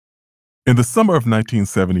In the summer of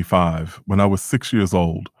 1975, when I was 6 years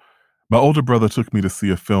old, my older brother took me to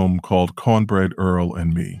see a film called Cornbread Earl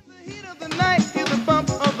and Me.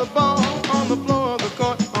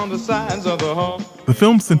 The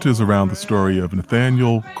film centers around the story of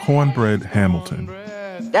Nathaniel Cornbread Hamilton.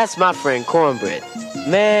 That's my friend Cornbread.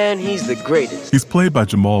 Man, he's the greatest. He's played by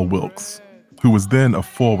Jamal Wilkes, who was then a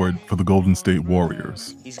forward for the Golden State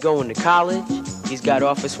Warriors. He's going to college, he's got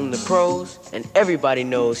offers from the pros, and everybody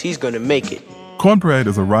knows he's going to make it. Cornbread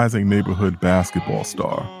is a rising neighborhood basketball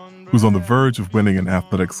star who's on the verge of winning an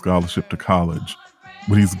athletic scholarship to college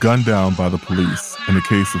when he's gunned down by the police in a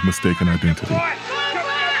case of mistaken identity.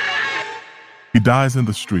 He dies in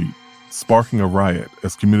the street, sparking a riot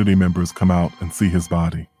as community members come out and see his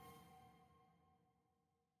body.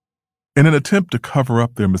 In an attempt to cover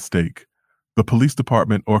up their mistake, the police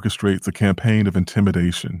department orchestrates a campaign of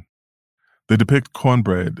intimidation. They depict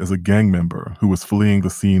Cornbread as a gang member who was fleeing the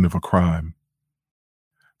scene of a crime.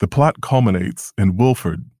 The plot culminates in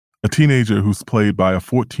Wilford, a teenager who's played by a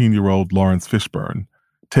 14-year-old Lawrence Fishburne,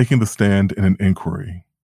 taking the stand in an inquiry.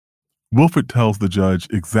 Wilford tells the judge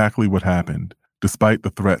exactly what happened, despite the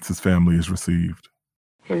threats his family has received.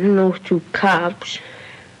 And then those two cops,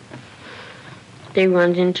 they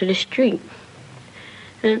runs into the street.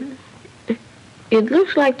 And it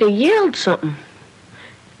looks like they yelled something.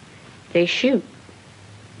 They shoot.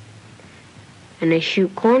 And they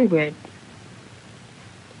shoot Cornbread.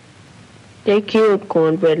 They killed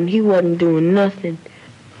Cornbread and he wasn't doing nothing.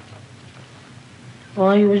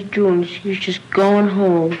 All he was doing is he was just going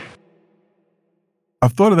home.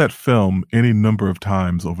 I've thought of that film any number of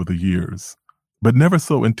times over the years, but never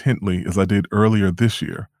so intently as I did earlier this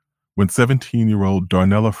year when 17-year-old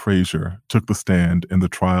Darnella Frazier took the stand in the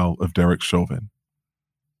trial of Derek Chauvin.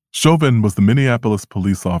 Chauvin was the Minneapolis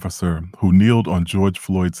police officer who kneeled on George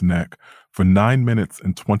Floyd's neck for 9 minutes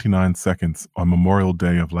and 29 seconds on Memorial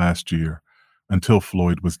Day of last year until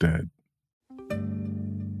Floyd was dead.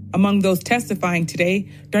 Among those testifying today,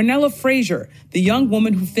 Darnella Frazier, the young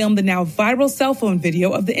woman who filmed the now viral cell phone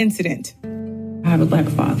video of the incident. I have a black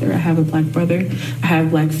father, I have a black brother, I have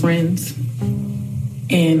black friends.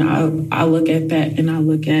 And I look at that and I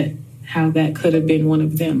look at how that could have been one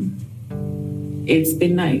of them. It's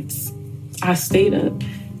been nights. I stayed up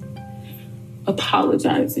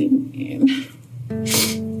apologizing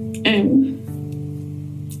and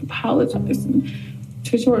apologizing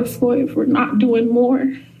to George Floyd for not doing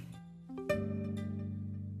more.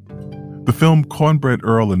 The film Cornbread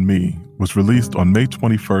Earl and Me was released on May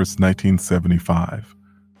 21st, 1975,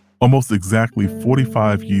 almost exactly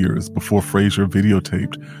 45 years before Frazier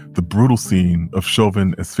videotaped the brutal scene of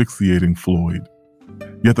Chauvin asphyxiating Floyd.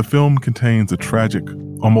 Yet the film contains a tragic,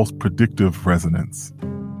 almost predictive resonance.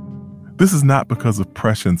 This is not because of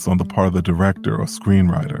prescience on the part of the director or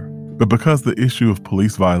screenwriter, but because the issue of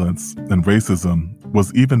police violence and racism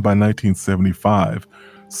was, even by 1975,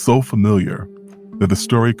 so familiar that the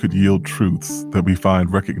story could yield truths that we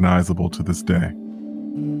find recognizable to this day.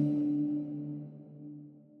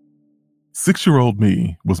 6-year-old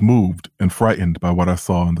me was moved and frightened by what I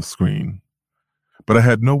saw on the screen, but I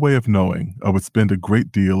had no way of knowing I would spend a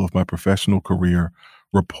great deal of my professional career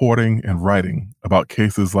reporting and writing about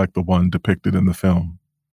cases like the one depicted in the film.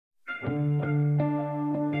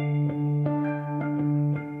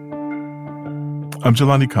 I'm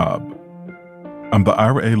Jelani Cobb. I'm the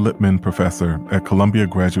Ira A. Lippman Professor at Columbia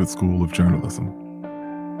Graduate School of Journalism.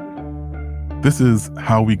 This is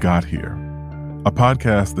How We Got Here, a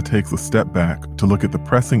podcast that takes a step back to look at the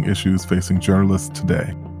pressing issues facing journalists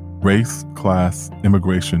today: race, class,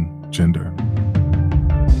 immigration, gender.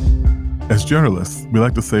 As journalists, we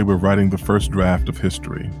like to say we're writing the first draft of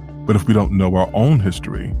history, but if we don't know our own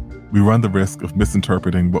history, we run the risk of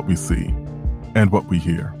misinterpreting what we see and what we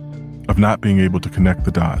hear, of not being able to connect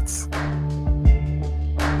the dots.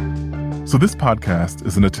 So this podcast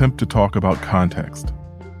is an attempt to talk about context,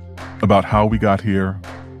 about how we got here,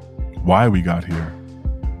 why we got here,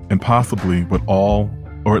 and possibly what all,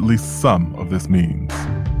 or at least some, of this means.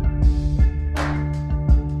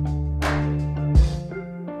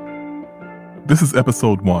 This is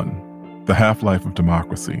episode 1, The Half-Life of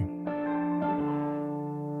Democracy.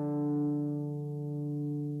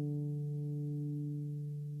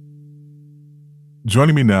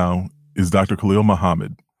 Joining me now is Dr. Khalil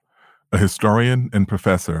Muhammad, a historian and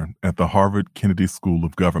professor at the Harvard Kennedy School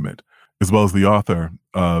of Government, as well as the author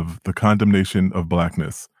of The Condemnation of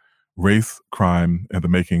Blackness: Race, Crime, and the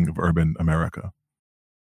Making of Urban America.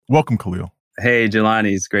 Welcome, Khalil. Hey,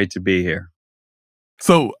 Jelani, it's great to be here.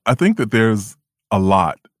 So I think that there's a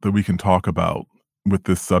lot that we can talk about with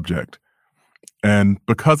this subject. And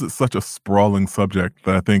because it's such a sprawling subject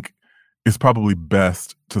that I think it's probably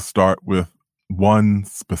best to start with one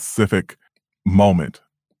specific moment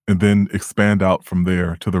and then expand out from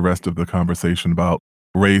there to the rest of the conversation about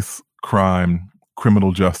race, crime,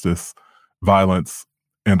 criminal justice, violence,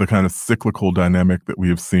 and the kind of cyclical dynamic that we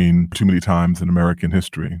have seen too many times in American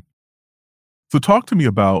history. So talk to me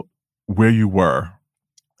about where you were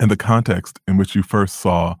and the context in which you first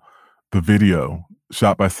saw the video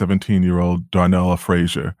shot by 17-year-old Darnella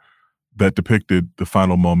Frazier that depicted the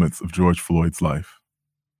final moments of George Floyd's life.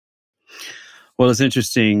 Well, it's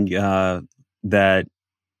interesting that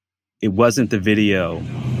it wasn't the video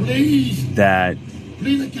that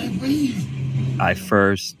I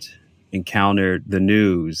first encountered the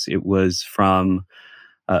news. It was from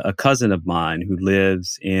a cousin of mine who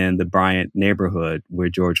lives in the Bryant neighborhood where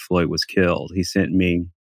George Floyd was killed. He sent me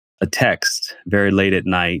a text very late at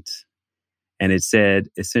night, and it said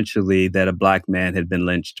essentially that a Black man had been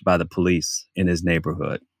lynched by the police in his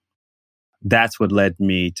neighborhood. That's what led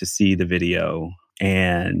me to see the video.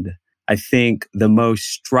 And I think the most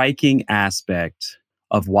striking aspect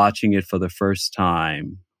of watching it for the first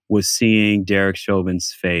time was seeing Derek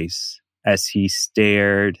Chauvin's face as he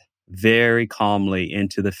stared very calmly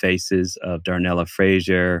into the faces of Darnella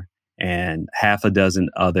Frazier and half a dozen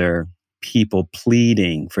other people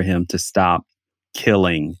pleading for him to stop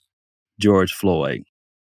killing George Floyd.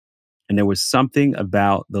 And there was something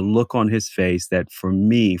about the look on his face that, for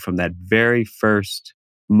me, from that very first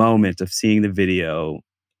moment of seeing the video,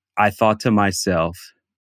 I thought to myself,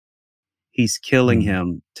 he's killing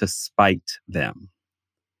him to spite them.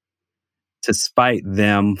 To spite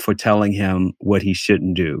them for telling him what he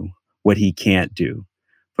shouldn't do, what he can't do,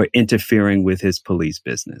 for interfering with his police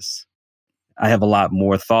business. I have a lot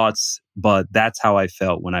more thoughts, but that's how I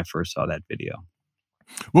felt when I first saw that video.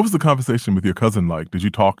 What was the conversation with your cousin like? Did you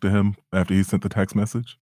talk to him after he sent the text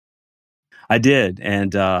message? I did.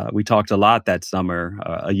 And we talked a lot that summer,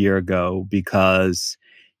 a year ago, because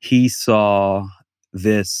he saw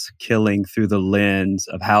this killing through the lens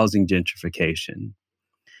of housing gentrification.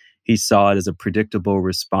 He saw it as a predictable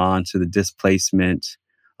response to the displacement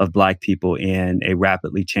of Black people in a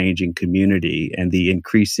rapidly changing community and the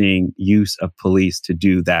increasing use of police to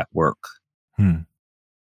do that work.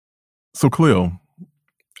 So, Khalil,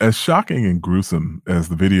 as shocking and gruesome as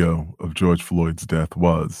the video of George Floyd's death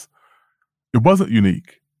was, it wasn't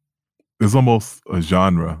unique. There's almost a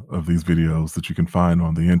genre of these videos that you can find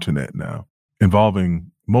on the internet now,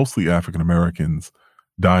 involving mostly African Americans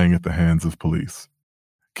dying at the hands of police.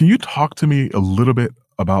 Can you talk to me a little bit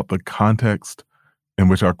about the context in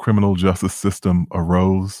which our criminal justice system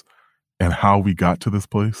arose and how we got to this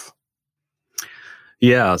place?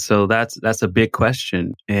 Yeah, so that's a big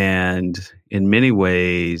question. And in many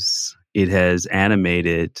ways, it has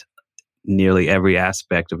animated nearly every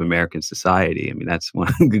aspect of American society. I mean, that's one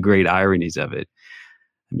of the great ironies of it.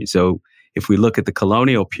 I mean, so if we look at the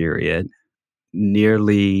colonial period,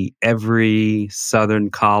 nearly every Southern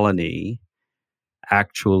colony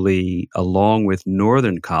actually, along with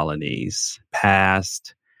Northern colonies,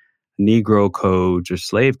 passed Negro codes or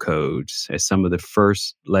slave codes as some of the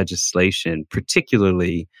first legislation,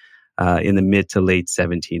 particularly in the mid to late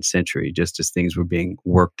 17th century, just as things were being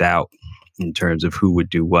worked out in terms of who would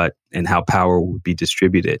do what and how power would be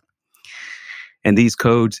distributed. And these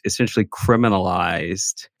codes essentially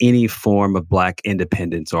criminalized any form of Black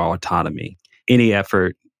independence or autonomy, any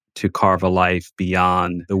effort to carve a life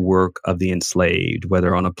beyond the work of the enslaved,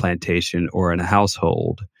 whether on a plantation or in a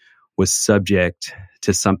household, was subject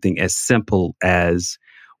to something as simple as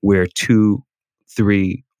where 2,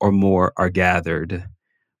 3, or more are gathered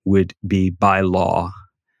would be by law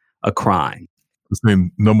a crime.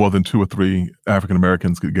 Saying no more than 2 or 3 African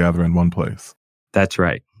Americans could gather in one place. That's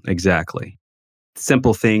right. Exactly.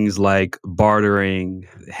 Simple things like bartering,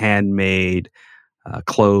 handmade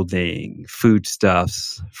clothing,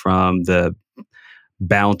 foodstuffs from the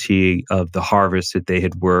bounty of the harvest that they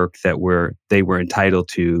had worked that they were entitled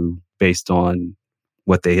to based on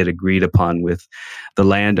what they had agreed upon with the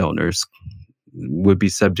landowners would be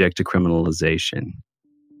subject to criminalization.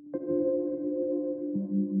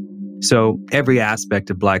 So every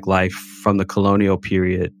aspect of Black life from the colonial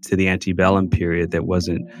period to the antebellum period that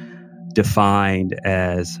wasn't defined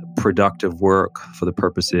as productive work for the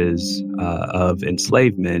purposes of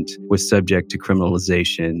enslavement was subject to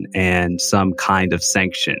criminalization and some kind of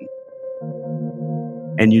sanction.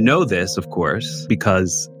 And you know this, of course,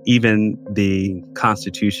 because even the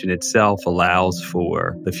Constitution itself allows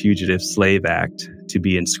for the Fugitive Slave Act to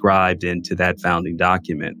be inscribed into that founding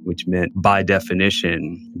document, which meant, by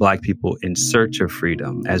definition, Black people in search of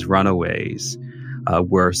freedom as runaways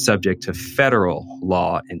were subject to federal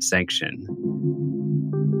law and sanction.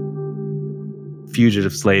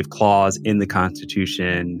 fugitive slave clause in the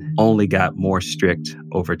Constitution only got more strict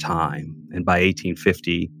over time. And by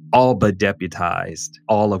 1850, all but deputized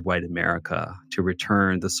all of white America to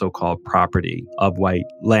return the so-called property of white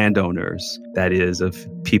landowners, that is, of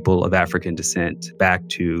people of African descent, back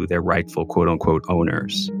to their rightful quote-unquote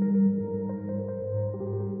owners.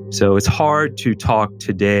 So it's hard to talk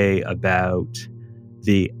today about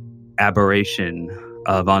the aberration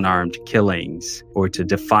of unarmed killings or to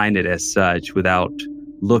define it as such without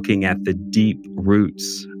looking at the deep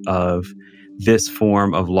roots of this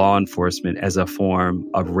form of law enforcement as a form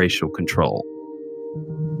of racial control.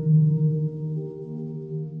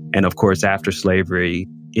 And of course, after slavery,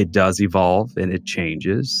 it does evolve and it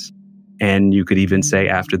changes. And you could even say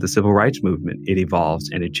after the civil rights movement, it evolves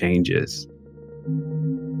and it changes.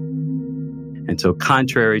 And so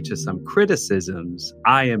contrary to some criticisms,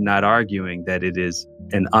 I am not arguing that it is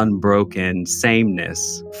an unbroken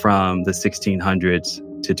sameness from the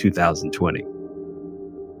 1600s to 2020.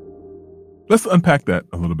 Let's unpack that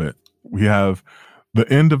a little bit. We have the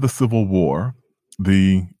end of the Civil War,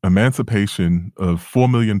 the emancipation of 4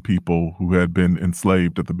 million people who had been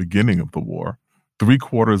enslaved at the beginning of the war,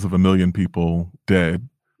 750,000 people dead,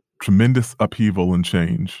 tremendous upheaval and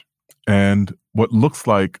change, and what looks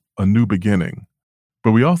like a new beginning.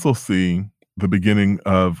 But we also see the beginning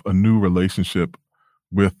of a new relationship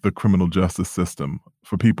with the criminal justice system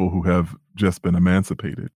for people who have just been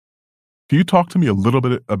emancipated. Can you talk to me a little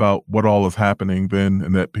bit about what all is happening then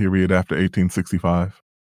in that period after 1865?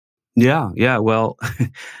 Yeah. Well,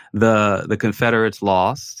 the Confederates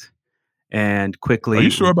lost and quickly... Are you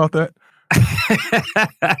sure about that?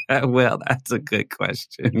 Well, that's a good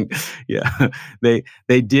question. Yeah,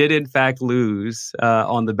 they did in fact lose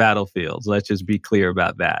on the battlefields. Let's just be clear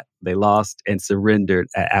about that. They lost and surrendered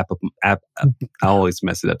at I always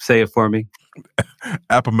mess it up. Say it for me.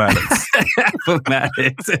 Appomattox.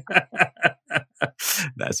 Appomattox.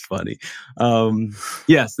 That's funny.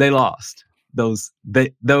 Yes, they lost. Those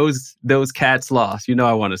cats lost. You know,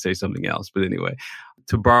 I want to say something else, but anyway,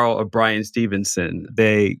 to borrow a Brian Stevenson,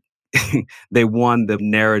 they won the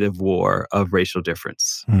narrative war of racial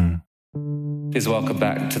difference. Please welcome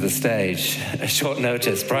back to the stage, a short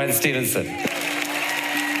notice, Brian Stevenson.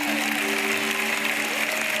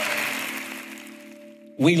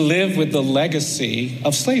 We live with the legacy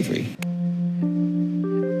of slavery.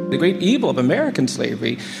 The great evil of American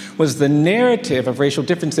slavery was the narrative of racial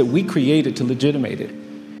difference that we created to legitimate it.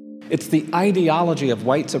 It's the ideology of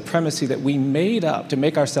white supremacy that we made up to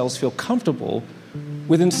make ourselves feel comfortable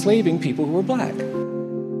with enslaving people who were Black.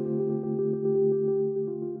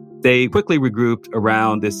 They quickly regrouped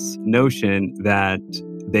around this notion that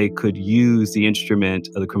they could use the instrument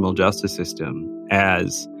of the criminal justice system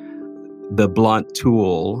as the blunt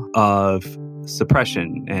tool of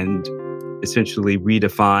suppression and essentially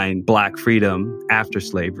redefine Black freedom after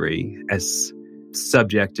slavery as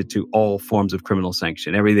subjected to all forms of criminal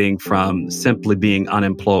sanction, everything from simply being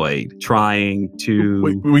unemployed, trying to...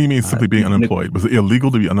 Wait, what do you mean simply being unemployed? Was it illegal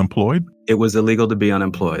to be unemployed? It was illegal to be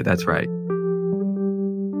unemployed, that's right.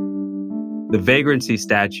 The vagrancy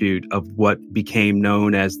statute of what became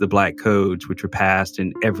known as the Black Codes, which were passed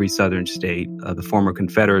in every southern state of the former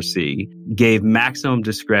Confederacy, gave maximum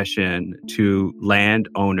discretion to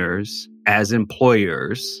landowners as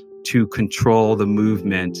employers to control the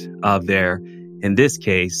movement of their, in this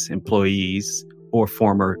case, employees or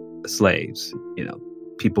former slaves. You know,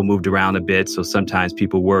 people moved around a bit, so sometimes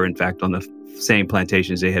people were, in fact, on the same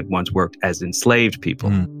plantations they had once worked as enslaved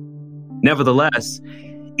people. Nevertheless,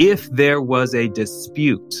 if there was a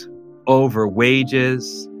dispute over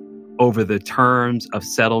wages, over the terms of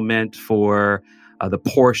settlement for the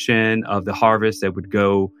portion of the harvest that would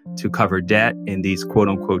go to cover debt in these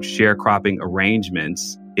quote-unquote sharecropping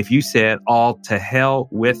arrangements, if you said, all to hell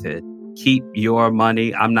with it, keep your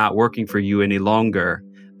money, I'm not working for you any longer,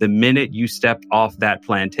 the minute you stepped off that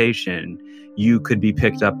plantation, you could be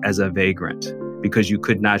picked up as a vagrant because you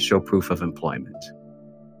could not show proof of employment.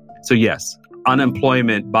 So yes,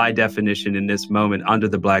 unemployment by definition in this moment under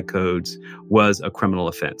the Black Codes was a criminal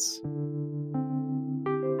offense.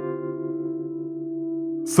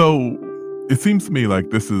 So it seems to me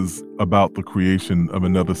like this is about the creation of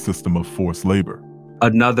another system of forced labor.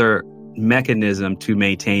 Another mechanism to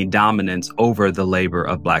maintain dominance over the labor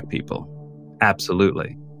of Black people.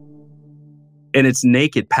 Absolutely. And it's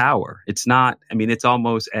naked power. It's not, it's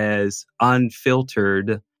almost as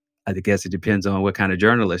unfiltered. I guess it depends on what kind of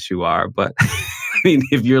journalist you are. But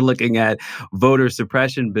if you're looking at voter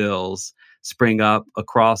suppression bills spring up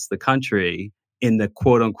across the country in the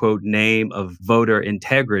quote unquote name of voter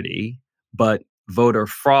integrity, but voter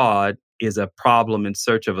fraud is a problem in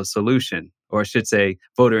search of a solution, or I should say,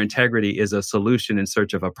 voter integrity is a solution in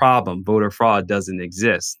search of a problem. Voter fraud doesn't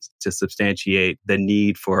exist to substantiate the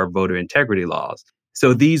need for voter integrity laws.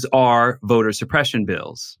 So these are voter suppression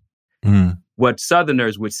bills. What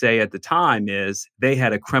Southerners would say at the time is they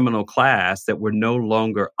had a criminal class that were no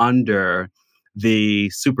longer under the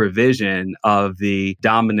supervision of the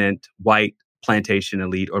dominant white plantation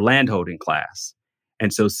elite or landholding class.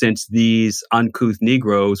 And so since these uncouth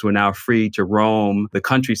Negroes were now free to roam the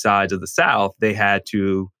countrysides of the South, they had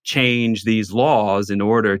to change these laws in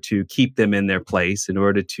order to keep them in their place, in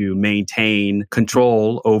order to maintain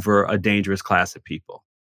control over a dangerous class of people.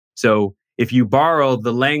 So if you borrow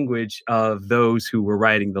the language of those who were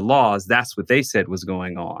writing the laws, that's what they said was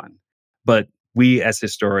going on. But we as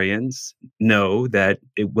historians know that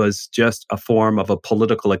it was just a form of a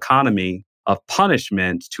political economy of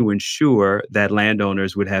punishment to ensure that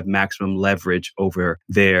landowners would have maximum leverage over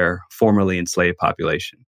their formerly enslaved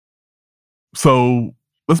population. So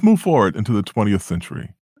let's move forward into the 20th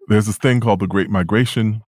century. There's this thing called the Great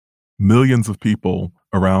Migration. Millions of people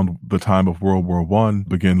around the time of World War I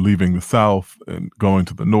began leaving the South and going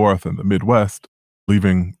to the North and the Midwest,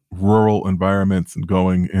 leaving rural environments and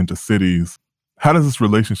going into cities. How does this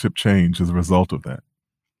relationship change as a result of that?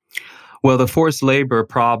 Well, the forced labor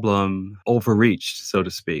problem overreached, so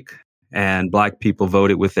to speak, and Black people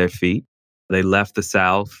voted with their feet. They left the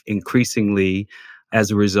South increasingly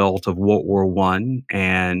as a result of World War I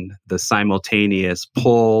and the simultaneous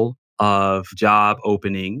pull of job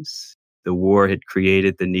openings. The war had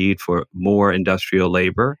created the need for more industrial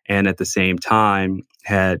labor and at the same time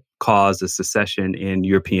had caused a secession in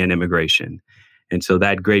European immigration. And so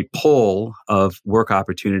that great pull of work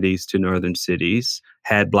opportunities to northern cities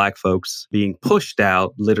had Black folks being pushed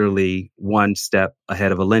out literally one step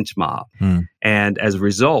ahead of a lynch mob. And as a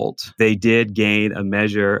result, they did gain a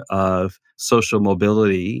measure of social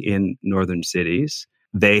mobility in northern cities.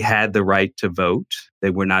 They had the right to vote. They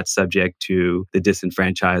were not subject to the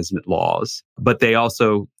disenfranchisement laws, but they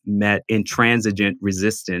also met intransigent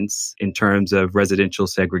resistance in terms of residential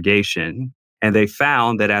segregation. And they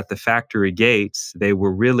found that at the factory gates, they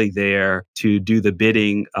were really there to do the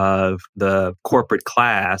bidding of the corporate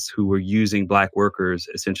class who were using Black workers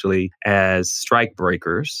essentially as strike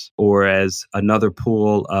breakers or as another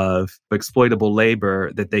pool of exploitable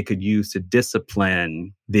labor that they could use to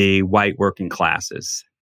discipline the white working classes.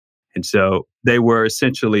 And so they were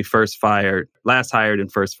essentially last hired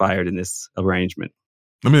and first fired in this arrangement.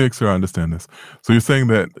 Let me make sure I understand this. So you're saying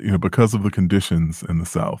that, because of the conditions in the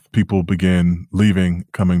South, people began leaving,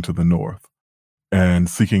 coming to the North and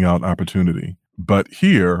seeking out opportunity. But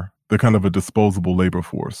here, they're kind of a disposable labor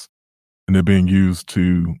force, and they're being used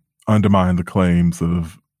to undermine the claims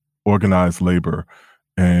of organized labor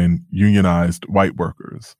and unionized white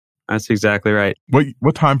workers. That's exactly right.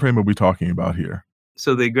 What time frame are we talking about here?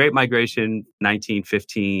 So the Great Migration,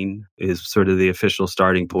 1915, is sort of the official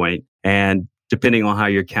starting point. And depending on how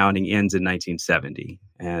you're counting, ends in 1970.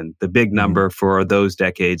 And the big number for those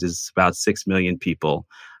decades is about 6 million people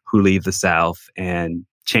who leave the South and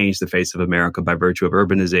change the face of America by virtue of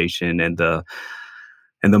urbanization and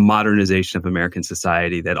the modernization of American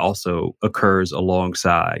society that also occurs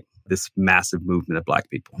alongside this massive movement of Black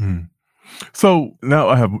people. So now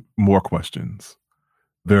I have more questions.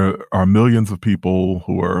 There are millions of people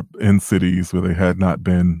who are in cities where they had not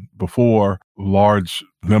been before, large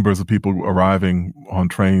numbers of people arriving on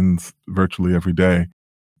trains virtually every day.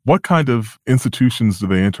 What kind of institutions do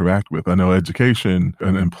they interact with? I know education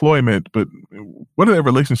and employment, but what are their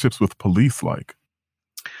relationships with police like?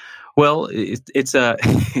 Well, it's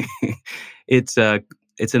an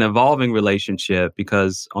evolving relationship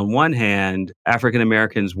because on one hand, African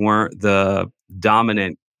Americans weren't the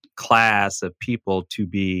dominant class of people to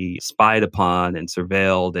be spied upon and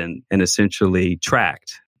surveilled and essentially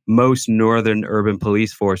tracked. Most northern urban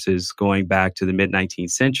police forces going back to the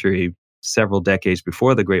mid-19th century, several decades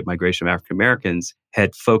before the Great Migration of African Americans,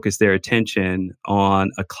 had focused their attention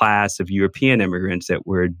on a class of European immigrants that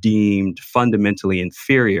were deemed fundamentally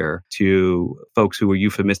inferior to folks who were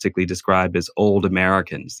euphemistically described as old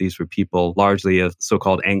Americans. These were people largely of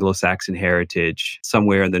so-called Anglo-Saxon heritage,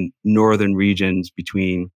 somewhere in the northern regions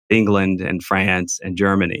between England and France and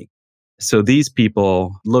Germany. So these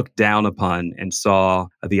people looked down upon and saw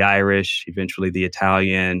the Irish, eventually the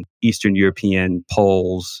Italian, Eastern European,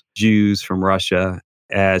 Poles, Jews from Russia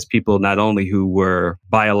as people not only who were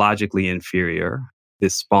biologically inferior,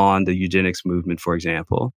 this spawned the eugenics movement, for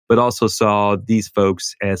example, but also saw these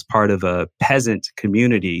folks as part of a peasant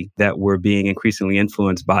community that were being increasingly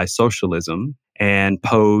influenced by socialism and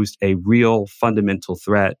posed a real fundamental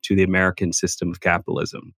threat to the American system of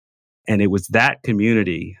capitalism. And it was that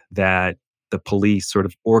community that the police sort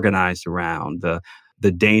of organized around,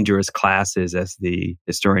 the dangerous classes, as the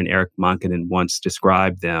historian Eric Monkinen once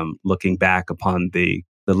described them, looking back upon the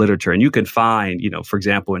literature. And you can find, for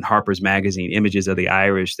example, in Harper's Magazine, images of the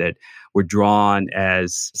Irish that were drawn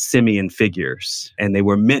as simian figures. And they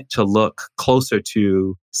were meant to look closer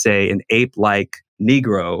to, say, an ape-like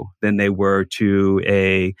Negro than they were to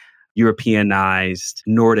a Europeanized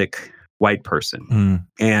Nordic white person.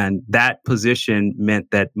 And that position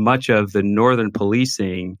meant that much of the Northern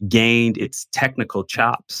policing gained its technical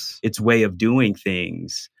chops, its way of doing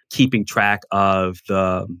things, keeping track of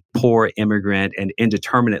the poor immigrant and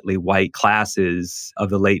indeterminately white classes of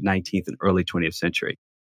the late 19th and early 20th century.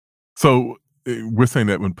 So we're saying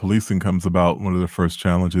that when policing comes about, one of the first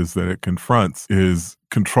challenges that it confronts is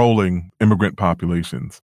controlling immigrant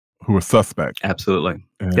populations who are suspect. Absolutely.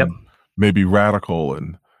 And maybe radical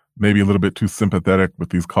and maybe a little bit too sympathetic with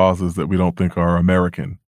these causes that we don't think are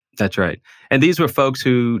American. That's right. And these were folks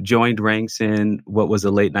who joined ranks in what was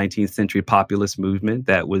a late 19th century populist movement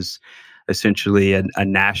that was essentially a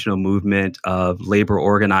national movement of labor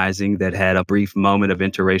organizing that had a brief moment of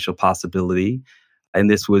interracial possibility. And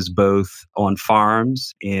this was both on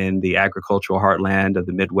farms in the agricultural heartland of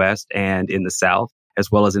the Midwest and in the South,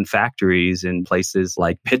 as well as in factories in places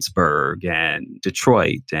like Pittsburgh and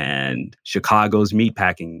Detroit and Chicago's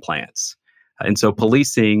meatpacking plants. And so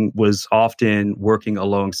policing was often working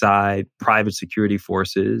alongside private security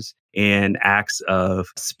forces in acts of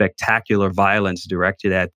spectacular violence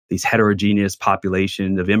directed at these heterogeneous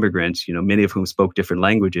populations of immigrants, many of whom spoke different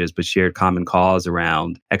languages but shared common cause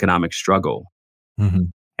around economic struggle.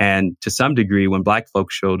 And to some degree, when Black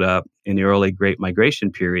folks showed up in the early Great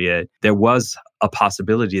Migration period, there was a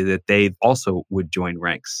possibility that they also would join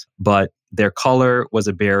ranks. But their color was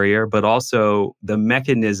a barrier, but also the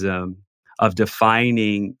mechanism of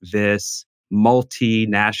defining this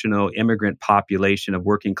multinational immigrant population of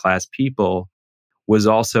working class people was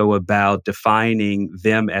also about defining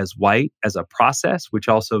them as white as a process, which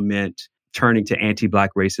also meant turning to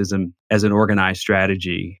anti-Black racism as an organized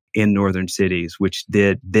strategy in northern cities, which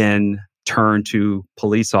did then turn to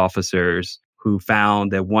police officers who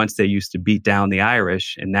found that once they used to beat down the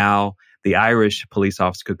Irish, and now the Irish police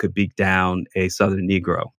officer could beat down a Southern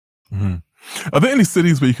Negro. Are there any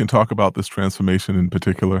cities where you can talk about this transformation in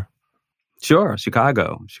particular? Sure.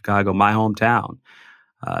 Chicago, my hometown.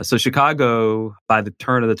 So Chicago, by the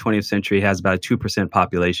turn of the 20th century, has about a 2%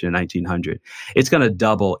 population in 1900. It's going to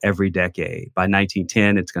double every decade. By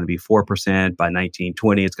 1910, it's going to be 4%. By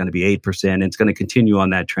 1920, it's going to be 8%. And it's going to continue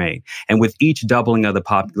on that train. And with each doubling of the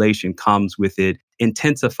population comes with it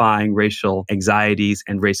intensifying racial anxieties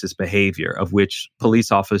and racist behavior, of which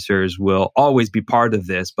police officers will always be part of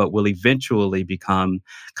this, but will eventually become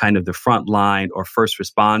kind of the front line or first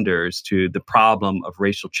responders to the problem of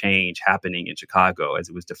racial change happening in Chicago as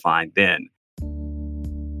it was defined then.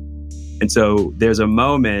 And so there's a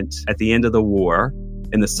moment at the end of the war,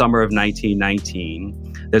 in the summer of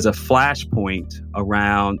 1919, there's a flashpoint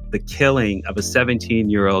around the killing of a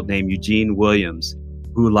 17-year-old named Eugene Williams,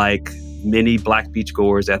 who, like many Black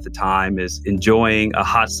beachgoers at the time, is enjoying a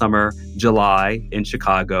hot summer July in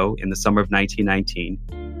Chicago in the summer of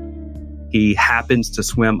 1919. He happens to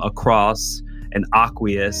swim across an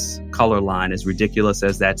aqueous color line, as ridiculous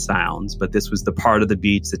as that sounds, but this was the part of the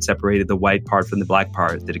beach that separated the white part from the Black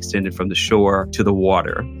part that extended from the shore to the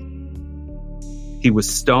water. He was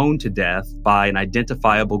stoned to death by an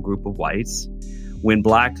identifiable group of whites. When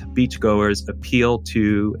Black beachgoers appealed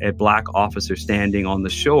to a Black officer standing on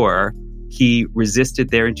the shore, he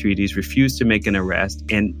resisted their entreaties, refused to make an arrest.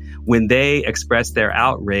 And when they expressed their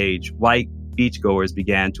outrage, white beachgoers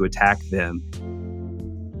began to attack them.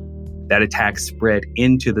 That attack spread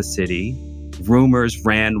into the city. Rumors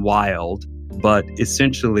ran wild, but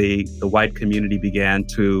essentially the white community began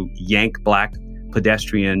to yank Black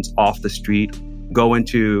pedestrians off the street, go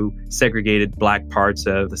into segregated Black parts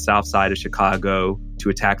of the south side of Chicago to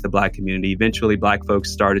attack the Black community. Eventually, Black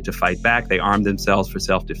folks started to fight back. They armed themselves for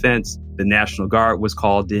self-defense. The National Guard was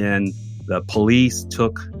called in. The police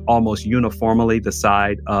took almost uniformly the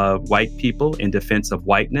side of white people in defense of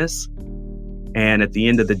whiteness. And at the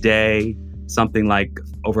end of the day, something like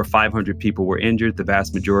over 500 people were injured, the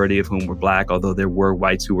vast majority of whom were Black, although there were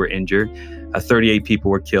whites who were injured. 38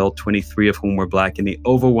 people were killed, 23 of whom were Black, and the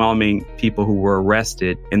overwhelming people who were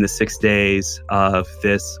arrested in the 6 days of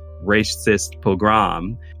this racist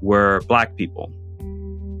pogrom were Black people.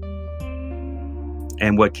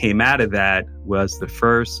 And what came out of that was the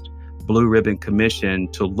first Blue Ribbon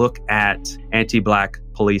Commission to look at anti-Black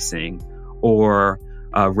policing or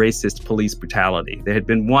racist police brutality. There had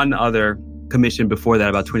been one other commission before that,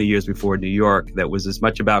 about 20 years before New York, that was as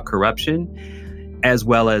much about corruption as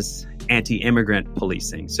well as anti-immigrant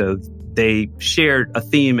policing. So they shared a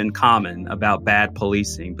theme in common about bad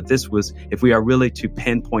policing. But this was, if we are really to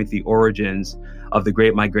pinpoint the origins of the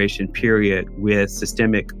Great Migration period with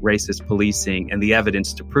systemic racist policing and the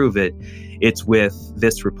evidence to prove it, it's with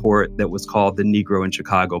this report that was called The Negro in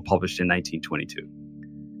Chicago, published in 1922.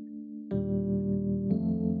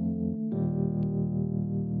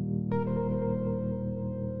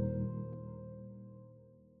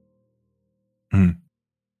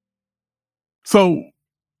 So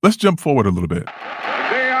let's jump forward a little bit.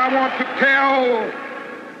 Today I want to tell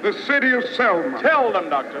the city of Selma. Tell them,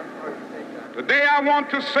 Doctor. Today I want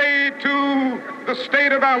to say to the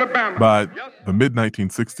state of Alabama. By the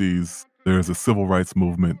mid-1960s, there's a civil rights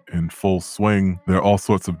movement in full swing. There are all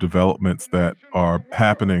sorts of developments that are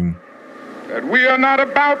happening. That we are not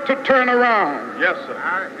about to turn around. Yes,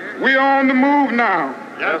 sir. We are on the move now.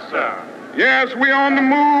 Yes, sir. Yes, we are on the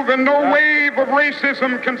move, and no wave of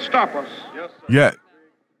racism can stop us. Yet,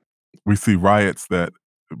 we see riots that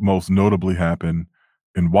most notably happen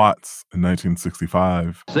in Watts in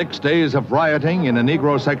 1965. 6 days of rioting in a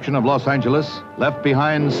Negro section of Los Angeles left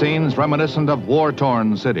behind scenes reminiscent of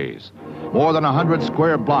war-torn cities. More than 100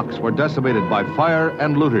 square blocks were decimated by fire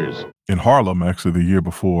and looters. In Harlem, actually, the year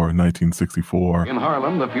before, 1964. In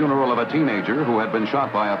Harlem, the funeral of a teenager who had been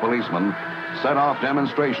shot by a policeman set off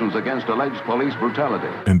demonstrations against alleged police brutality.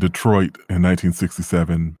 In Detroit in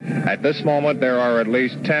 1967. At this moment, there are at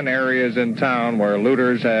least 10 areas in town where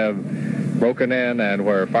looters have broken in and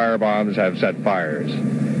where firebombs have set fires.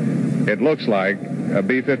 It looks like a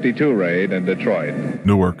B-52 raid in Detroit.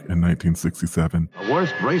 Newark in 1967. The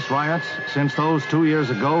worst race riots since those 2 years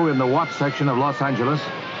ago in the Watts section of Los Angeles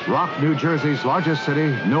rocked New Jersey's largest city,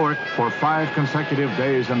 Newark, for 5 consecutive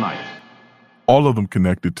days and nights. All of them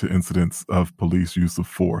connected to incidents of police use of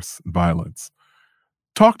force and violence.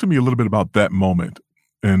 Talk to me a little bit about that moment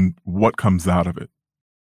and what comes out of it.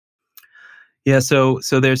 Yeah, so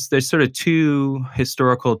there's sort of two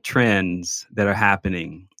historical trends that are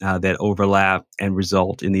happening that overlap and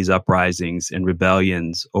result in these uprisings and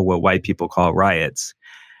rebellions, or what white people call riots.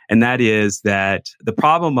 And that is that the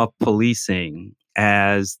problem of policing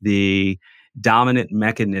as the dominant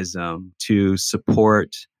mechanism to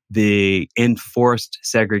support the enforced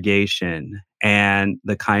segregation and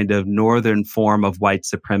the kind of northern form of white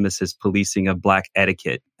supremacist policing of Black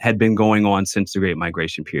etiquette had been going on since the Great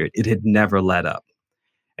Migration period. It had never let up.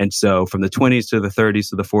 And so from the 20s to the 30s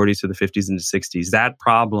to the 40s to the 50s and the 60s, that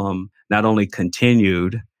problem not only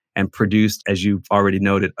continued and produced, as you've already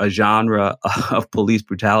noted, a genre of police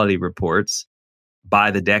brutality reports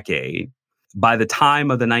by the decade. By the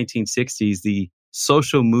time of the 1960s, the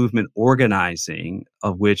social movement organizing,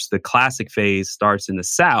 of which the classic phase starts in the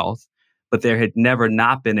South, but there had never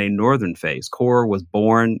not been a northern phase. CORE was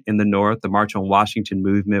born in the North, the March on Washington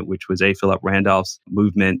movement, which was A. Philip Randolph's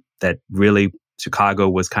movement that really Chicago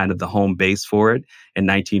was kind of the home base for it. In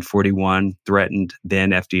 1941, threatened then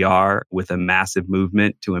FDR with a massive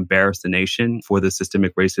movement to embarrass the nation for the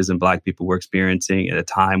systemic racism Black people were experiencing at a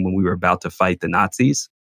time when we were about to fight the Nazis.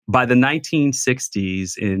 By the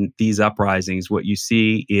 1960s, in these uprisings, what you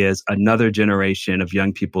see is another generation of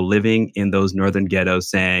young people living in those northern ghettos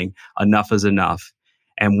saying, enough is enough.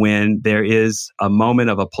 And when there is a moment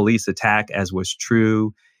of a police attack, as was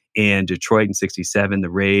true in Detroit in 67, the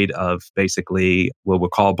raid of basically what we'll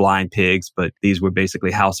call blind pigs, but these were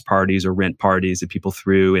basically house parties or rent parties that people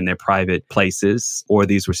threw in their private places, or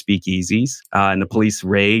these were speakeasies. And the police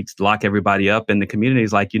raid, lock everybody up, and the community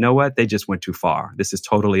is like, you know what? They just went too far. This is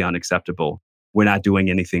totally unacceptable. We're not doing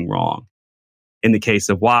anything wrong. In the case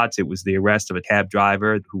of Watts, it was the arrest of a cab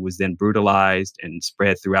driver who was then brutalized and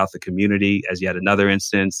spread throughout the community as yet another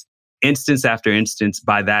instance. Instance after instance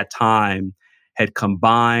by that time had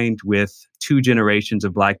combined with 2 generations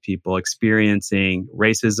of Black people experiencing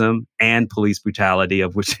racism and police brutality,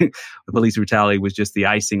 of which the police brutality was just the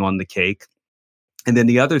icing on the cake. And then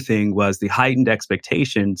the other thing was the heightened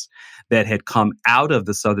expectations that had come out of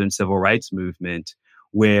the Southern Civil Rights Movement,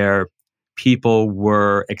 where people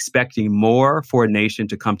were expecting more for a nation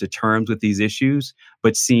to come to terms with these issues,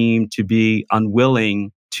 but seemed to be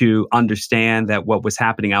unwilling to understand that what was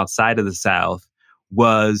happening outside of the South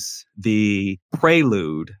was the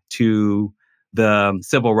prelude to the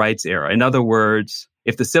civil rights era. In other words,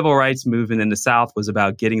 if the civil rights movement in the South was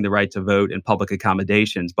about getting the right to vote and public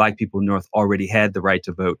accommodations, Black people in the North already had the right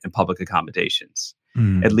to vote and public accommodations,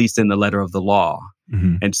 at least in the letter of the law.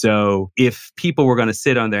 And so if people were going to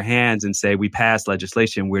sit on their hands and say, we passed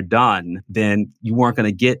legislation, we're done, then you weren't going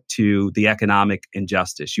to get to the economic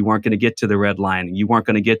injustice. You weren't going to get to the redlining. You weren't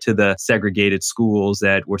going to get to the segregated schools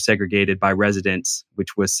that were segregated by residents,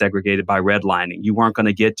 which was segregated by redlining. You weren't going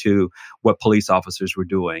to get to what police officers were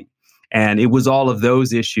doing. And it was all of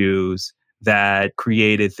those issues that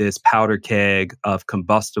created this powder keg of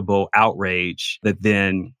combustible outrage that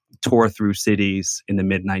then tore through cities in the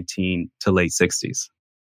mid-19 to late 60s.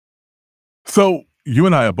 So you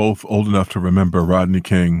and I are both old enough to remember Rodney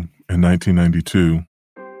King in 1992.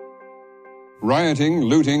 Rioting,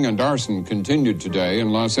 looting, and arson continued today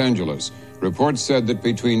in Los Angeles. Reports said that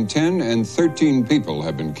between 10 and 13 people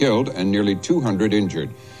have been killed and nearly 200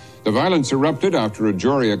 injured. The violence erupted after a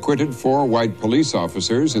jury acquitted 4 white police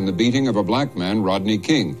officers in the beating of a black man, Rodney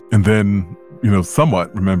King. And then,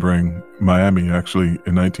 somewhat remembering Miami, actually,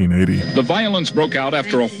 in 1980. The violence broke out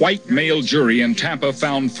after a white male jury in Tampa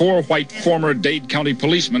found 4 white former Dade County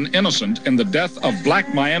policemen innocent in the death of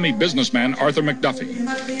black Miami businessman Arthur McDuffie.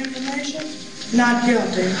 Not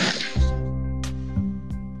guilty.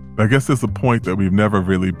 I guess there's a point that we've never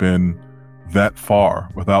really been that far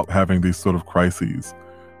without having these sort of crises.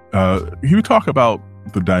 You talk about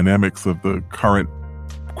the dynamics of the current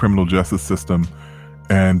criminal justice system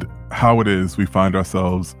and how it is we find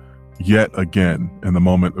ourselves yet again in the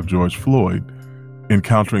moment of George Floyd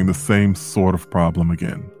encountering the same sort of problem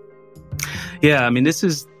again. Yeah, I mean, this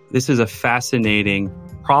is a fascinating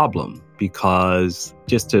problem because,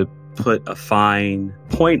 just to put a fine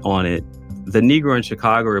point on it, the Negro in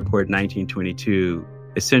Chicago report in 1922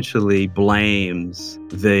 essentially blames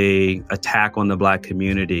the attack on the black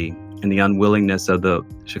community and the unwillingness of the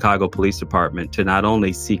Chicago Police Department to not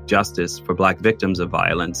only seek justice for black victims of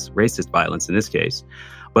violence, racist violence in this case,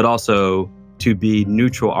 but also to be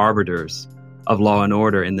neutral arbiters of law and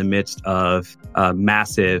order in the midst of a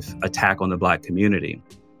massive attack on the black community.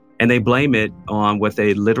 And they blame it on what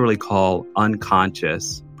they literally call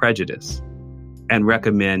unconscious prejudice and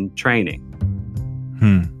recommend training.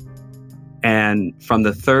 And from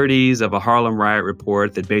the 30s of a Harlem riot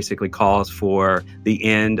report that basically calls for the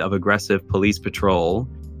end of aggressive police patrol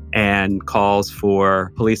and calls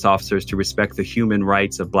for police officers to respect the human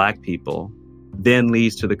rights of black people, then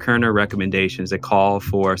leads to the Kerner recommendations that call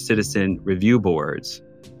for citizen review boards.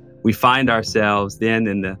 We find ourselves then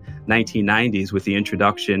in the 1990s with the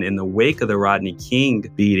introduction in the wake of the Rodney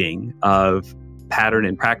King beating of pattern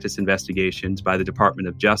and practice investigations by the Department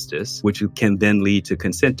of Justice, which can then lead to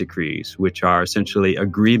consent decrees, which are essentially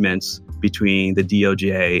agreements between the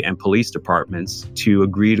DOJ and police departments to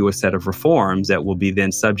agree to a set of reforms that will be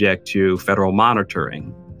then subject to federal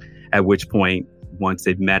monitoring, at which point, once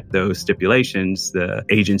they've met those stipulations, the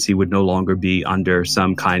agency would no longer be under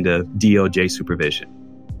some kind of DOJ supervision.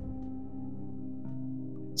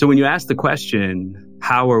 So when you ask the question,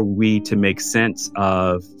 how are we to make sense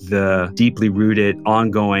of the deeply rooted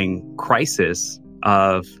ongoing crisis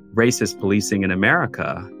of racist policing in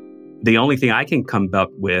America? The only thing I can come up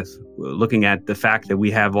with, looking at the fact that we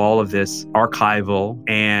have all of this archival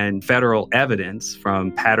and federal evidence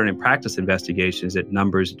from pattern and practice investigations that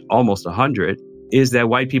numbers almost 100, is that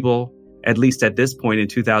white people, at least at this point in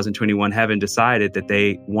 2021, haven't decided that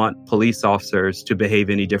they want police officers to behave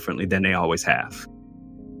any differently than they always have.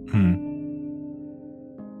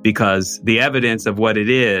 Because the evidence of what it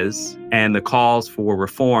is and the calls for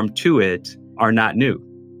reform to it are not new.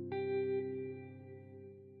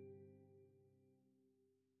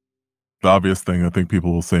 The obvious thing I think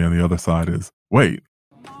people will say on the other side is, wait,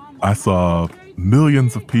 I saw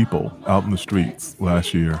millions of people out in the streets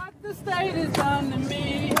last year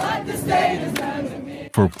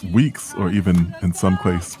for weeks or even in some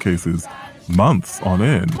cases months on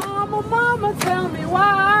end. Mama, tell me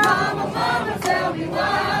why. Mama, tell me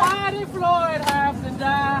why. Why did Floyd have to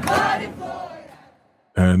die? Why did Floyd?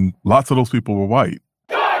 And lots of those people were white.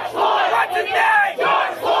 George Floyd, what's his name?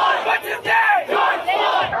 George Floyd, what's his name? George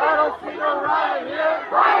Floyd. I don't see no riot here.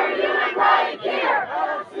 Why are you in riot gear? I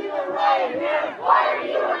don't see no riot here. Why are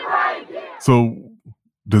you in riot gear? So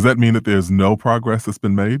does that mean that there's no progress that's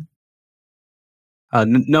been made?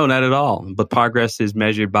 No, not at all. But progress is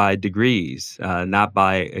measured by degrees, not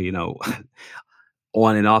by,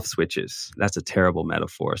 on and off switches. That's a terrible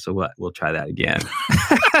metaphor. So we'll try that again.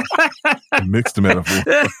 Mixed metaphor.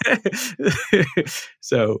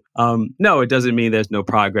 So, no, it doesn't mean there's no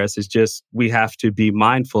progress. It's just we have to be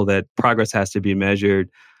mindful that progress has to be measured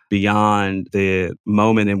beyond the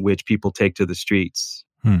moment in which people take to the streets.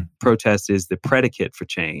 Protest is the predicate for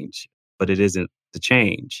change, but it isn't the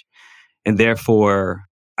change. And therefore,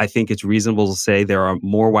 I think it's reasonable to say there are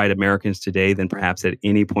more white Americans today than perhaps at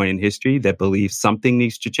any point in history that believe something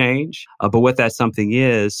needs to change. But what that something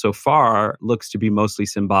is so far looks to be mostly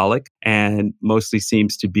symbolic and mostly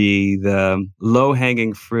seems to be the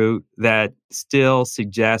low-hanging fruit that still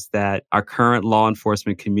suggests that our current law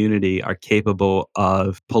enforcement community are capable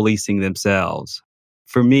of policing themselves.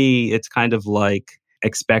 For me, it's kind of like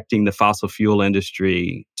expecting the fossil fuel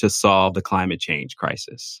industry to solve the climate change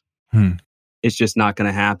crisis. It's just not going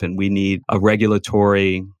to happen. We need a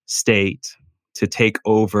regulatory state to take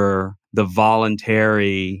over the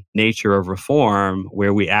voluntary nature of reform,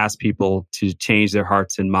 where we ask people to change their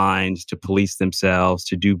hearts and minds, to police themselves,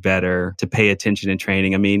 to do better, to pay attention in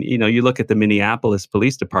training. I mean, you look at the Minneapolis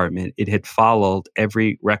Police Department, it had followed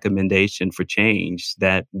every recommendation for change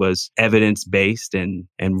that was evidence-based and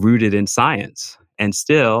rooted in science. And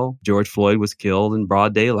still, George Floyd was killed in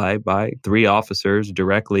broad daylight by 3 officers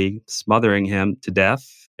directly smothering him to death,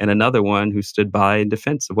 and another one who stood by in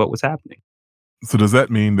defense of what was happening. So does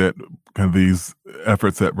that mean that kind of these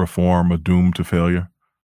efforts at reform are doomed to failure?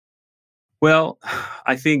 Well,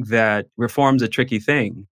 I think that reform's a tricky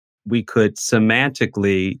thing. We could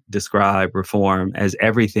semantically describe reform as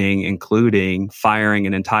everything, including firing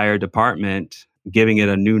an entire department, giving it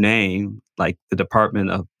a new name, like the Department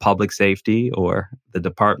of Public Safety or the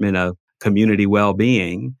Department of Community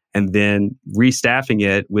Well-being, and then restaffing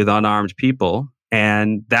it with unarmed people.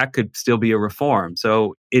 And that could still be a reform.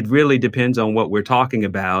 So it really depends on what we're talking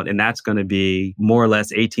about. And that's going to be more or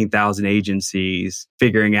less 18,000 agencies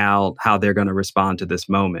figuring out how they're going to respond to this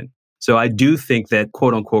moment. So I do think that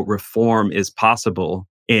quote unquote reform is possible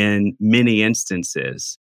in many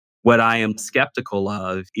instances. What I am skeptical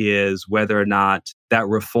of is whether or not that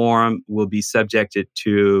reform will be subjected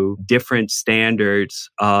to different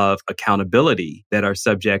standards of accountability that are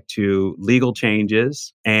subject to legal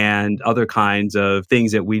changes and other kinds of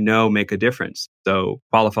things that we know make a difference. So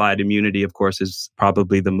qualified immunity, of course, is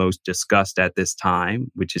probably the most discussed at this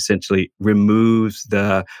time, which essentially removes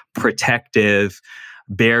the protective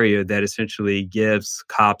barrier that essentially gives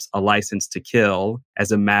cops a license to kill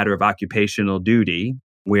as a matter of occupational duty,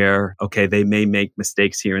 where, okay, they may make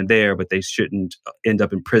mistakes here and there, but they shouldn't end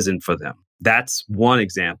up in prison for them. That's one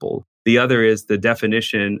example. The other is the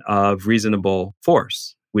definition of reasonable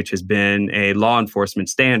force, which has been a law enforcement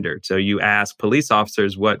standard. So you ask police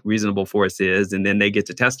officers what reasonable force is, and then they get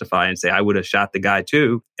to testify and say, I would have shot the guy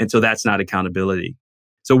too. And so that's not accountability.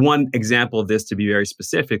 So one example of this, to be very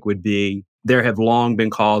specific, would be there have long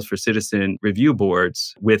been calls for citizen review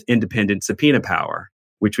boards with independent subpoena power,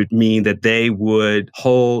 which would mean that they would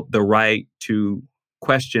hold the right to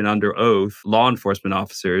question under oath law enforcement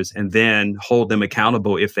officers and then hold them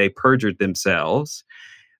accountable if they perjured themselves.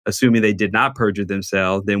 Assuming they did not perjure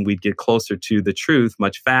themselves, then we'd get closer to the truth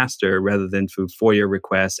much faster rather than through FOIA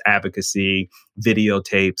requests, advocacy,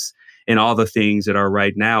 videotapes, and all the things that are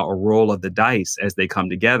right now a roll of the dice as they come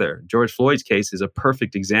together. George Floyd's case is a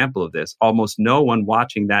perfect example of this. Almost no one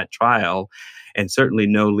watching that trial, and certainly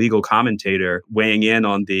no legal commentator weighing in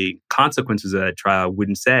on the consequences of that trial,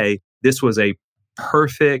 wouldn't say this was a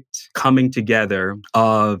perfect coming together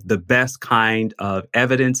of the best kind of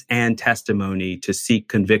evidence and testimony to seek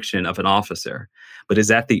conviction of an officer. But is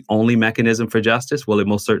that the only mechanism for justice? Well, it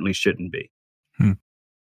most certainly shouldn't be.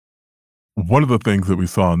 One of the things that we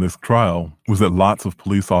saw in this trial was that lots of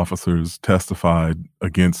police officers testified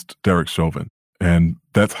against Derek Chauvin, and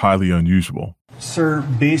that's highly unusual. Sir,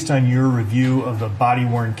 based on your review of the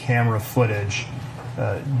body-worn camera footage,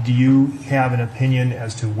 do you have an opinion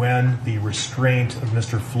as to when the restraint of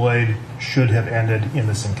Mr. Floyd should have ended in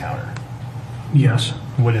this encounter? Yes.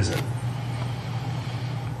 What is it?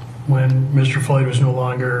 When Mr. Floyd was no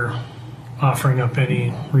longer offering up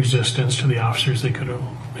any resistance to the officers, they could have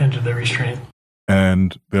ended the restraint.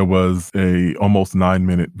 And there was a almost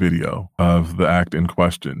 9-minute video of the act in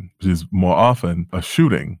question, which is more often a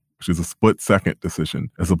shooting, which is a split-second decision,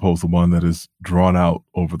 as opposed to one that is drawn out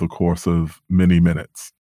over the course of many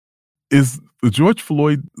minutes. Is the George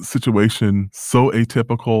Floyd situation so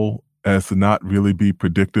atypical as to not really be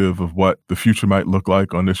predictive of what the future might look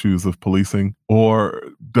like on issues of policing? Or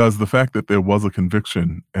does the fact that there was a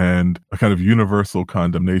conviction and a kind of universal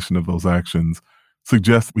condemnation of those actions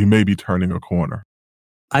suggest we may be turning a corner?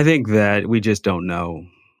 I think that we just don't know.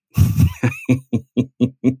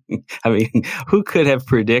 I mean, who could have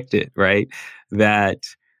predicted, right, that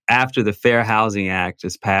after the Fair Housing Act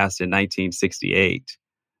was passed in 1968,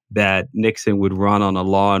 that Nixon would run on a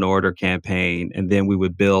law and order campaign, and then we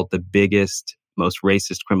would build the biggest, most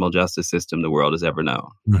racist criminal justice system the world has ever known.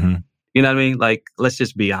 Mm-hmm. You know what I mean? Like, let's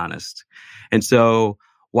just be honest. And so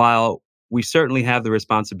while we certainly have the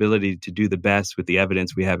responsibility to do the best with the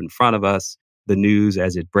evidence we have in front of us, the news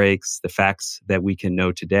as it breaks, the facts that we can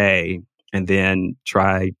know today, and then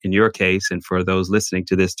try, in your case, and for those listening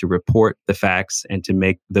to this, to report the facts and to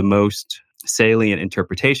make the most salient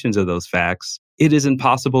interpretations of those facts. It is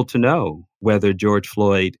impossible to know whether George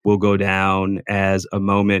Floyd will go down as a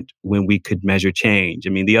moment when we could measure change. I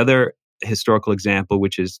mean, the other historical example,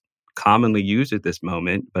 which is commonly used at this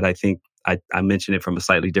moment, but I think I mention it from a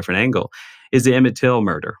slightly different angle, is the Emmett Till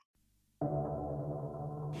murder.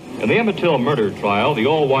 In the Emmett Till murder trial, the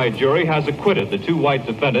all-white jury has acquitted the 2 white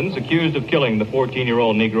defendants accused of killing the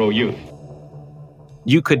 14-year-old Negro youth.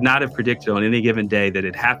 You could not have predicted on any given day that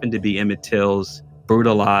it happened to be Emmett Till's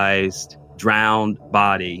brutalized, drowned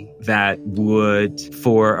body that would,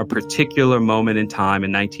 for a particular moment in time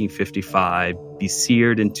in 1955, be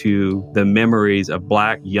seared into the memories of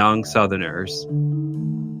Black young Southerners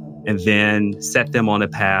and then set them on a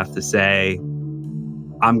path to say,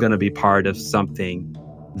 I'm going to be part of something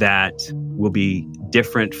that will be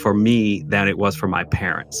different for me than it was for my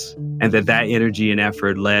parents. And that energy and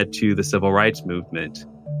effort led to the civil rights movement.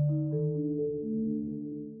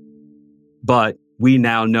 But we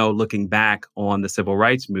now know, looking back on the civil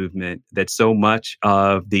rights movement, that so much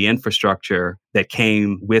of the infrastructure that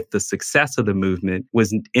came with the success of the movement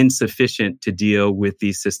was insufficient to deal with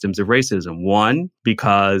these systems of racism. One,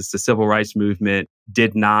 because the civil rights movement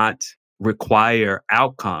did not require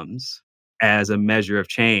outcomes as a measure of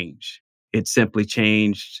change. It simply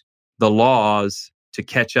changed the laws to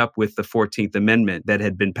catch up with the 14th Amendment that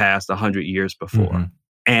had been passed 100 years before. Mm-hmm.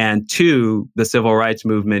 And two, the civil rights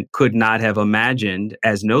movement could not have imagined,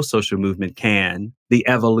 as no social movement can, the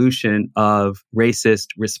evolution of racist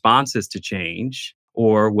responses to change,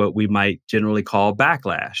 or what we might generally call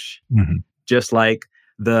backlash. Mm-hmm. Just like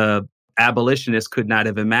the abolitionists could not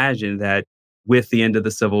have imagined that with the end of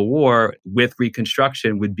the Civil War, with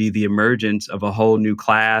Reconstruction, would be the emergence of a whole new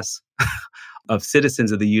class of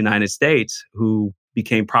citizens of the United States who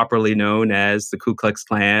became properly known as the Ku Klux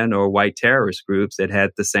Klan or white terrorist groups that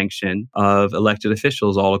had the sanction of elected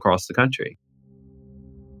officials all across the country.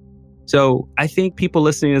 So I think people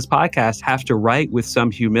listening to this podcast have to write with some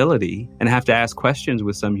humility and have to ask questions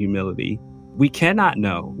with some humility. We cannot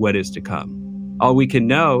know what is to come. All we can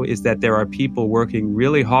know is that there are people working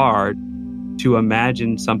really hard to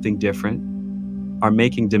imagine something different, are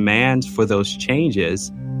making demands for those changes.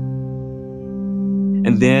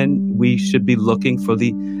 And then we should be looking for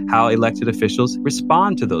how elected officials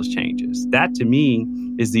respond to those changes. That, to me,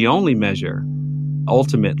 is the only measure,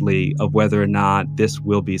 ultimately, of whether or not this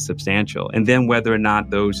will be substantial. And then whether or not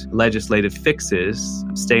those legislative fixes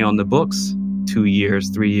stay on the books 2 years,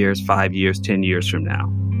 3 years, 5 years, 10 years from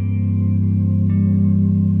now.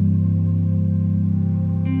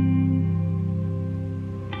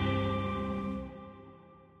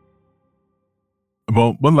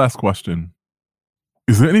 Well, one last question.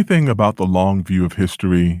 Is there anything about the long view of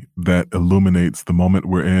history that illuminates the moment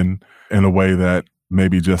we're in a way that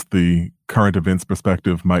maybe just the current events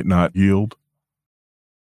perspective might not yield?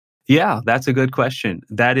 Yeah, that's a good question.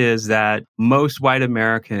 That is that most white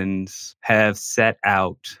Americans have set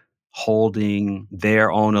out holding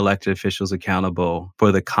their own elected officials accountable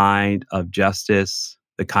for the kind of justice,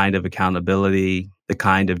 the kind of accountability, the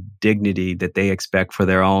kind of dignity that they expect for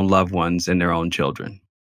their own loved ones and their own children.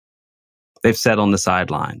 They've sat on the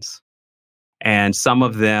sidelines. And some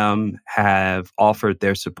of them have offered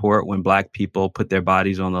their support when Black people put their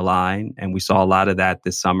bodies on the line. And we saw a lot of that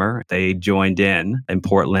this summer. They joined in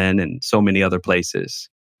Portland and so many other places.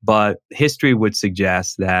 But history would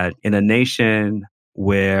suggest that in a nation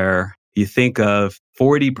where you think of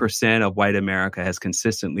 40% of white America has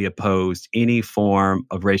consistently opposed any form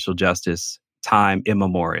of racial justice, time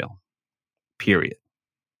immemorial, period.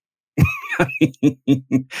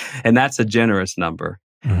 And that's a generous number.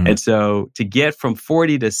 Mm-hmm. And so to get from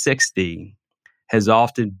 40 to 60 has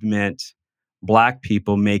often meant Black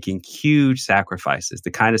people making huge sacrifices,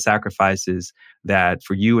 the kind of sacrifices that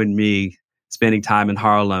for you and me, spending time in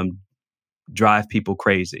Harlem drive people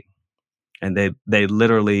crazy. And they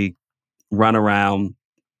literally run around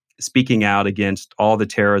speaking out against all the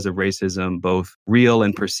terrors of racism, both real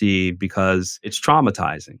and perceived, because it's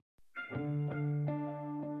traumatizing.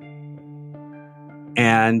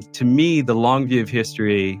 And to me, the long view of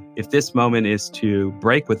history, if this moment is to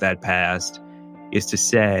break with that past, is to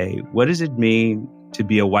say, what does it mean to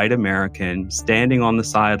be a white American standing on the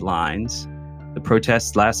sidelines? The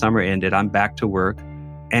protests last summer ended. I'm back to work.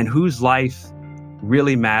 And whose life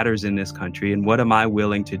really matters in this country? And what am I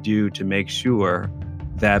willing to do to make sure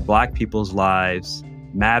that Black people's lives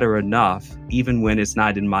matter enough, even when it's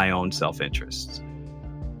not in my own self-interest?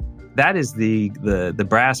 that is the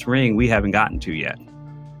brass ring we haven't gotten to yet.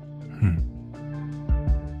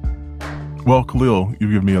 Well, Khalil, you've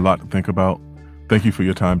given me a lot to think about. Thank you for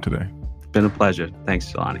your time today. It's been a pleasure.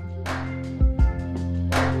 Thanks, Jelani.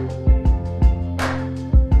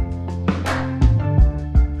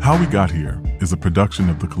 How We Got Here is a production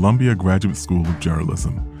of the Columbia Graduate School of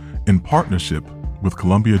Journalism in partnership with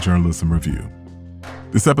Columbia Journalism Review.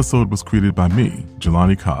 This episode was created by me,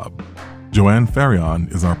 Jelani Cobb. Joanne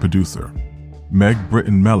Farion is our producer. Meg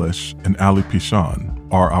Britton-Mellish and Ali Pichon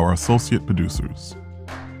are our associate producers.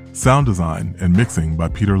 Sound design and mixing by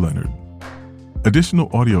Peter Leonard. Additional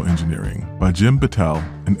audio engineering by Jim Battelle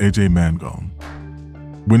and AJ Mangone.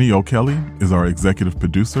 Winnie O'Kelly is our executive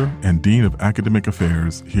producer and Dean of Academic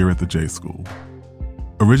Affairs here at the J School.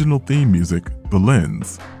 Original theme music, The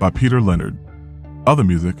Lens, by Peter Leonard. Other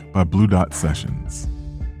music by Blue Dot Sessions.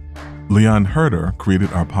 Leon Herder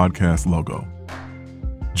created our podcast logo.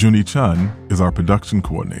 Junie Chun is our production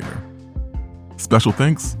coordinator. Special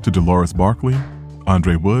thanks to Dolores Barkley,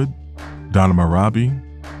 Andre Wood, Donna Marabi,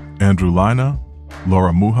 Andrew Lina,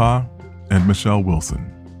 Laura Muha, and Michelle Wilson.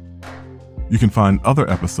 You can find other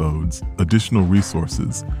episodes, additional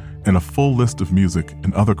resources, and a full list of music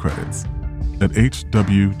and other credits at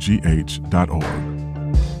hwgh.org.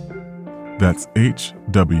 That's hwgh.org.